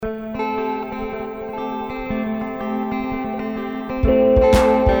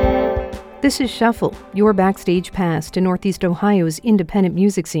This is Shuffle, your backstage pass to Northeast Ohio's independent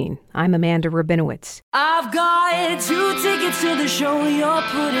music scene. I'm Amanda Rabinowitz. I've got 2 tickets to the show you're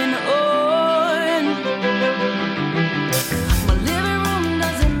putting on. My living room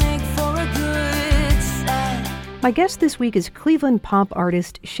doesn't make for a good sight. My guest this week is Cleveland pop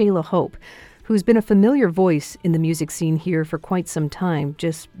artist Shayla Hope, who's been a familiar voice in the music scene here for quite some time,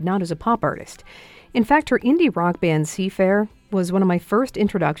 just not as a pop artist. In fact, her indie rock band Seafair was one of my first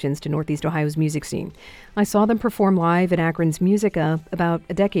introductions to Northeast Ohio's music scene. I saw them perform live at Akron's Musica about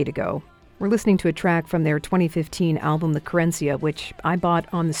a decade ago. We're listening to a track from their 2015 album, The Carencia, which I bought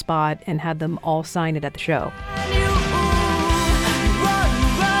on the spot and had them all sign it at the show.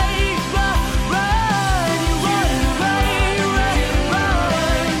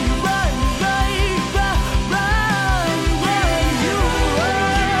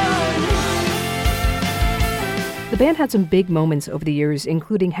 The band had some big moments over the years,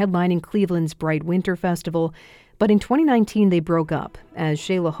 including headlining Cleveland's Bright Winter Festival, but in 2019 they broke up as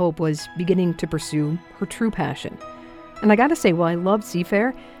Shayla Hope was beginning to pursue her true passion. And I gotta say, while I loved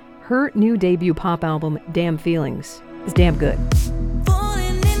Seafair, her new debut pop album, Damn Feelings, is damn good.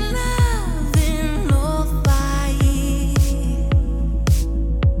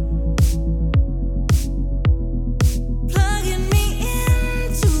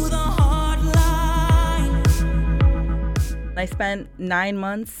 I spent 9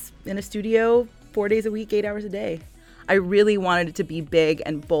 months in a studio, 4 days a week, 8 hours a day. I really wanted it to be big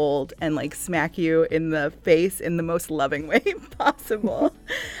and bold and like smack you in the face in the most loving way possible.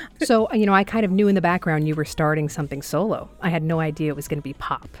 So, I kind of knew in the background you were starting something solo. I had no idea it was going to be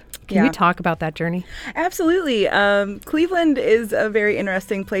pop. Can you talk about that journey? Absolutely. Cleveland is a very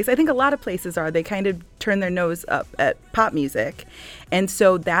interesting place. I think a lot of places are. They kind of turn their nose up at pop music. And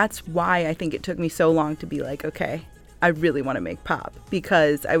so that's why I think it took me so long to be like, okay, I really want to make pop,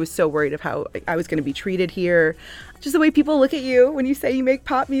 because I was so worried of how I was going to be treated here. Just the way people look at you when you say you make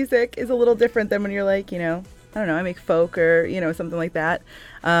pop music is a little different than when you're like, I don't know, I make folk or, something like that.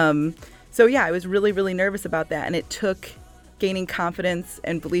 So yeah, I was really, really nervous about that. And it took gaining confidence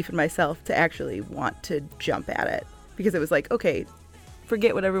and belief in myself to actually want to jump at it, because it was like, okay,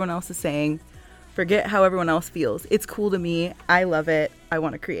 forget what everyone else is saying. Forget how everyone else feels. It's cool to me. I love it. I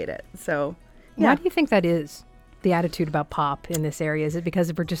want to create it. So yeah. Why do you think that is? The attitude about pop in this area? Is it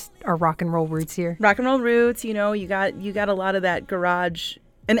because we're just our rock and roll roots here? Rock and roll roots, you got a lot of that garage,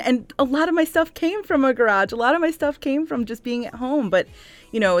 and a lot of my stuff came from a garage. A lot of my stuff came from just being at home. But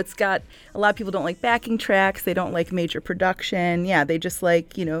it's got a lot of people don't like backing tracks. They don't like major production. Yeah, they just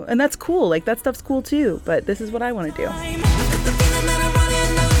like and that's cool. Like that stuff's cool too. But this is what I want to do.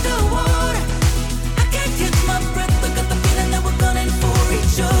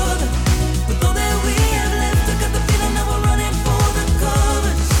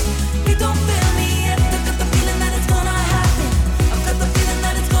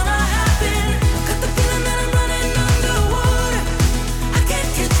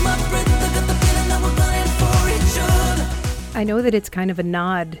 I know that it's kind of a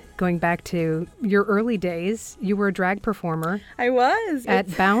nod going back to your early days. You were a drag performer. I was.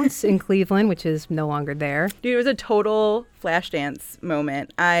 At Bounce in Cleveland, which is no longer there. Dude, it was a total Flashdance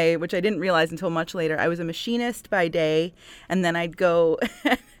moment, which I didn't realize until much later. I was a machinist by day, and then I'd go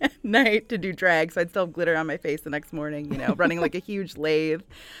at night to do drag, so I'd still have glitter on my face the next morning, running like a huge lathe.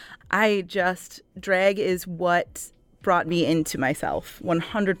 Drag is what brought me into myself,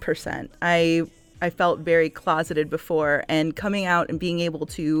 100%. I felt very closeted before, and coming out and being able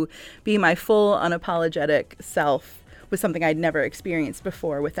to be my full unapologetic self was something I'd never experienced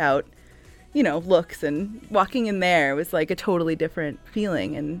before without, looks, and walking in there was like a totally different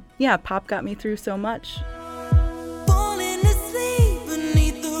feeling. And yeah, pop got me through so much.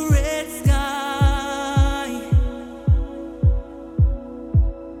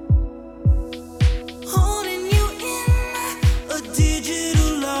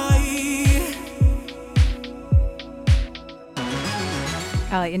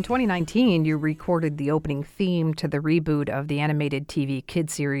 In 2019, you recorded the opening theme to the reboot of the animated TV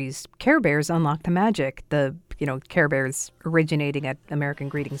kids series Care Bears Unlock the Magic, the Care Bears originating at American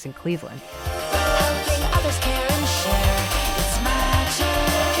Greetings in Cleveland.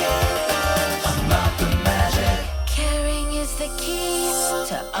 Unlock the magic. Caring is the key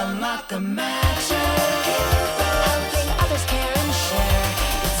to unlock the magic. Helping others care and share.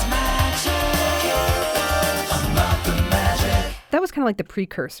 It's magic. Unlock the magic. That was kind kind of like the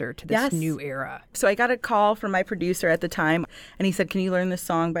precursor to this Yes. new era. So I got a call from my producer at the time, and he said, "Can you learn this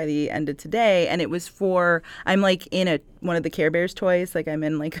song by the end of today?" And it was for, I'm like in one of the Care Bears toys, like I'm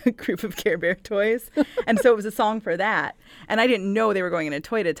in like a group of Care Bear toys. And so it was a song for that. And I didn't know they were going in a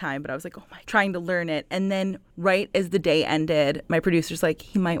toy at a time, but I was like, oh my, trying to learn it. And then right as the day ended, my producer's like,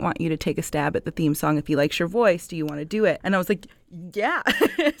 he might want you to take a stab at the theme song if he likes your voice. Do you want to do it? And I was like, yeah.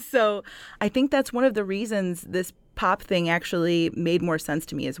 So I think that's one of the reasons this pop thing actually made more sense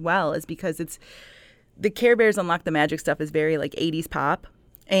to me as well, is because it's the Care Bears Unlock the Magic stuff is very like 80s pop.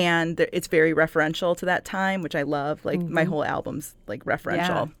 And it's very referential to that time, which I love. Like my whole album's like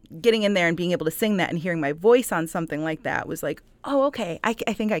referential. Yeah. Getting in there and being able to sing that and hearing my voice on something like that was like, oh, okay, I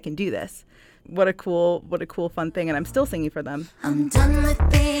think I can do this. What a cool, fun thing. And I'm still singing for them. I'm done with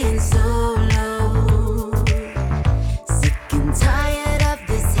being solo. Sick and tired of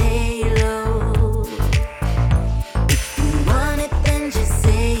this halo. If you want it, then just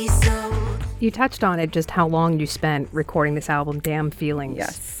say so. You touched on it, just how long you spent recording this album, Damn Feelings.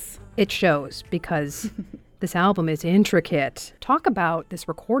 Yes. It shows, because this album is intricate. Talk about this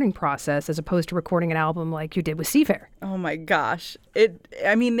recording process as opposed to recording an album like you did with Seafair. Oh my gosh.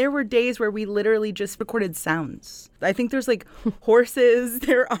 There were days where we literally just recorded sounds. I think there's like horses,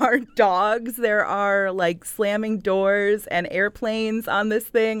 there are dogs, there are like slamming doors and airplanes on this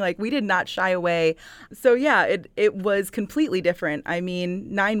thing. Like we did not shy away. So yeah, it was completely different.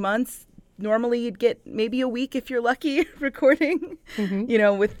 9 months. Normally you'd get maybe a week if you're lucky recording,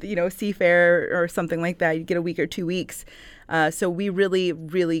 with, Seafair or something like that. You'd get a week or 2 weeks. So we really,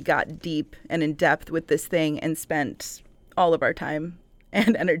 really got deep and in depth with this thing and spent all of our time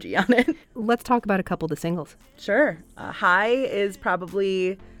and energy on it. Let's talk about a couple of the singles. Sure. High is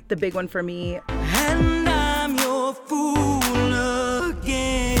probably the big one for me. And I'm your fool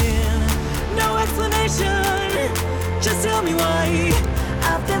again. No explanation, just tell me why.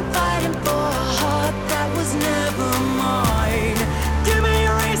 I've been fighting for a heart that was never mine. Give me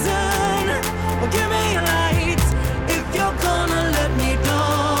a reason, or give me a light. If you're gonna let me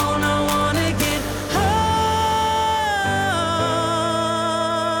down, I wanna get high.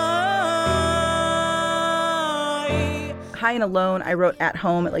 High and Alone, I wrote at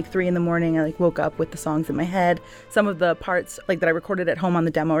home at like 3 a.m. I like woke up with the songs in my head. Some of the parts like that I recorded at home on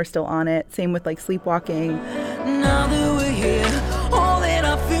the demo are still on it. Same with like Sleepwalking. Now that we're here, all that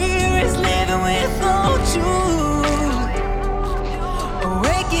I fear is living without you.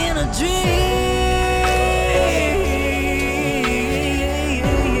 Awake in a dream.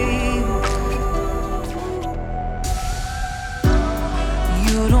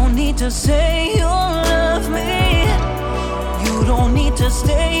 You don't need to say you love me. You don't need to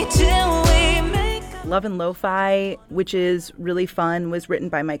stay till we make Love and Lo-Fi, which is really fun, was written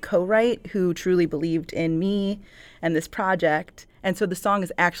by my co-write who truly believed in me and this project. And so the song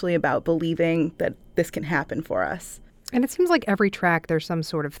is actually about believing that this can happen for us. And it seems like every track there's some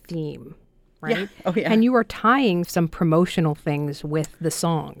sort of theme, right? Yeah. Oh, yeah. And you are tying some promotional things with the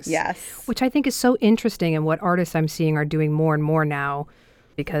songs. Yes. Which I think is so interesting, and what artists I'm seeing are doing more and more now,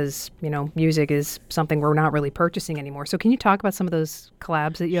 because, music is something we're not really purchasing anymore. So can you talk about some of those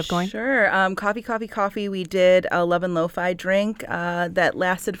collabs that you have going? Sure. Coffee. We did a Love and Lo-Fi drink that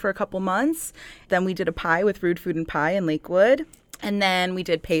lasted for a couple months. Then we did a pie with Rude Food and Pie in Lakewood. And then we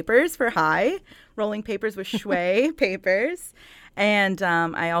did papers for High, rolling papers with Shui papers. And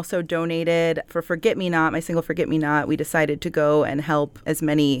I also donated for Forget Me Not, my single Forget Me Not. We decided to go and help as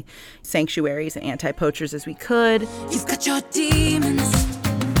many sanctuaries and anti-poachers as we could. You've got your demons.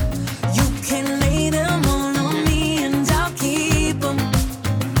 You can lay them all on me and I'll keep them.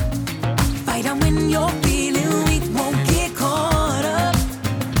 Fight on when you're feeling weak, won't get caught up.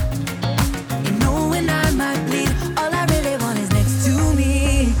 And knowing I might bleed, all I really want is next to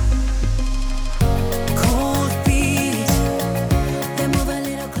me. Cold feet, they move a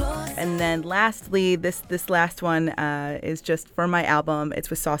little closer. And then lastly, this last one is just for my album. It's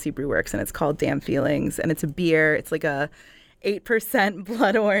with Saucy Brewworks, and it's called Damn Feelings. And it's a beer. It's like a 8%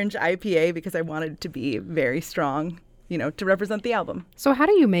 blood orange IPA because I wanted it to be very strong, to represent the album. So how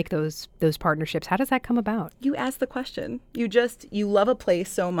do you make those partnerships? How does that come about? You ask the question. You love a place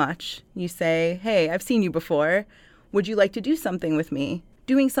so much. You say, hey, I've seen you before. Would you like to do something with me?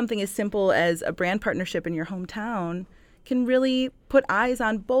 Doing something as simple as a brand partnership in your hometown can really put eyes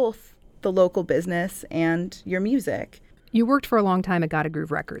on both the local business and your music. You worked for a long time at Gotta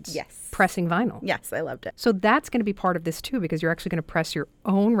Groove Records. Yes. Pressing vinyl. Yes, I loved it. So that's going to be part of this too, because you're actually going to press your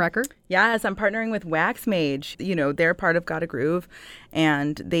own record. Yes, I'm partnering with Wax Mage. They're part of Gotta Groove,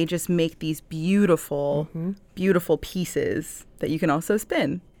 and they just make these beautiful, beautiful pieces that you can also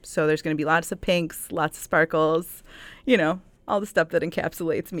spin. So there's going to be lots of pinks, lots of sparkles, all the stuff that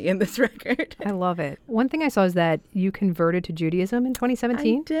encapsulates me in this record. I love it. One thing I saw is that you converted to Judaism in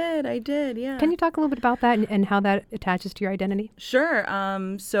 2017. I did, yeah. Can you talk a little bit about that and how that attaches to your identity? Sure.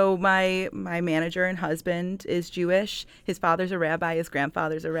 So my manager and husband is Jewish. His father's a rabbi. His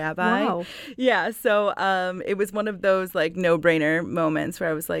grandfather's a rabbi. Wow. Yeah. So it was one of those like no-brainer moments where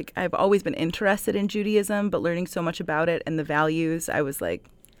I was like, I've always been interested in Judaism, but learning so much about it and the values, I was like,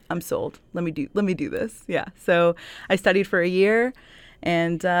 I'm sold. Let me do this. Yeah. So I studied for a year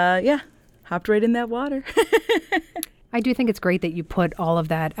and hopped right in that water. I do think it's great that you put all of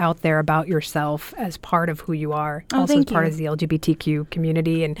that out there about yourself as part of who you are. Oh, also thank as part you. of the LGBTQ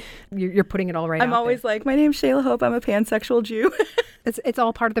community, and you're putting it all right out I'm always there. like, my name's Shayla Hope. I'm a pansexual Jew. It's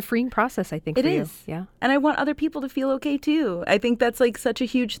all part of the freeing process, I think, It for you. is. Yeah. And I want other people to feel okay too. I think that's like such a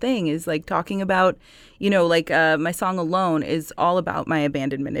huge thing is like talking about, my song Alone is all about my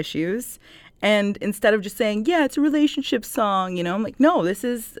abandonment issues. And instead of just saying, yeah, it's a relationship song, I'm like, no, this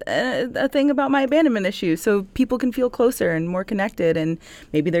is a thing about my abandonment issues. So people can feel closer and more connected. And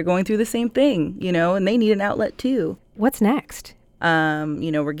maybe they're going through the same thing, and they need an outlet too. What's next?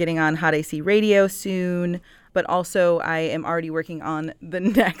 We're getting on Hot AC Radio soon. But also I am already working on the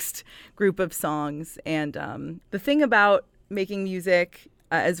next group of songs. And the thing about making music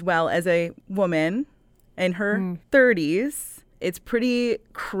as well as a woman in her 30s, it's pretty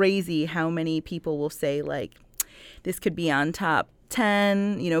crazy how many people will say, like, this could be on top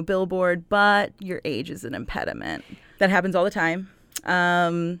 10, Billboard, but your age is an impediment. That happens all the time.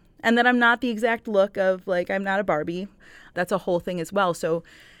 And that I'm not the exact look of, like, I'm not a Barbie. That's a whole thing as well. So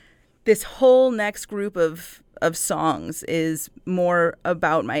this whole next group of songs is more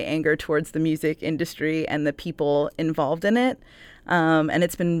about my anger towards the music industry and the people involved in it. And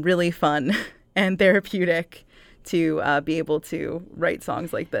it's been really fun and therapeutic to be able to write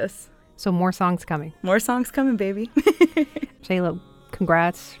songs like this. So more songs coming. More songs coming, baby. Shayla,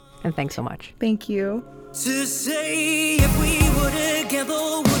 congrats and thanks so much. Thank you. To say if we were together,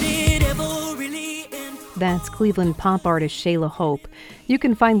 would it ever really end? That's Cleveland pop artist Shayla Hope. You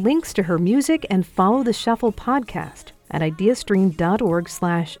can find links to her music and follow the Shuffle podcast at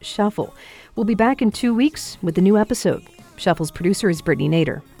ideastream.org/shuffle. We'll be back in 2 weeks with a new episode. Shuffle's producer is Brittany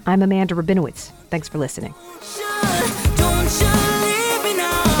Nader. I'm Amanda Rabinowitz. Thanks for listening. Sure.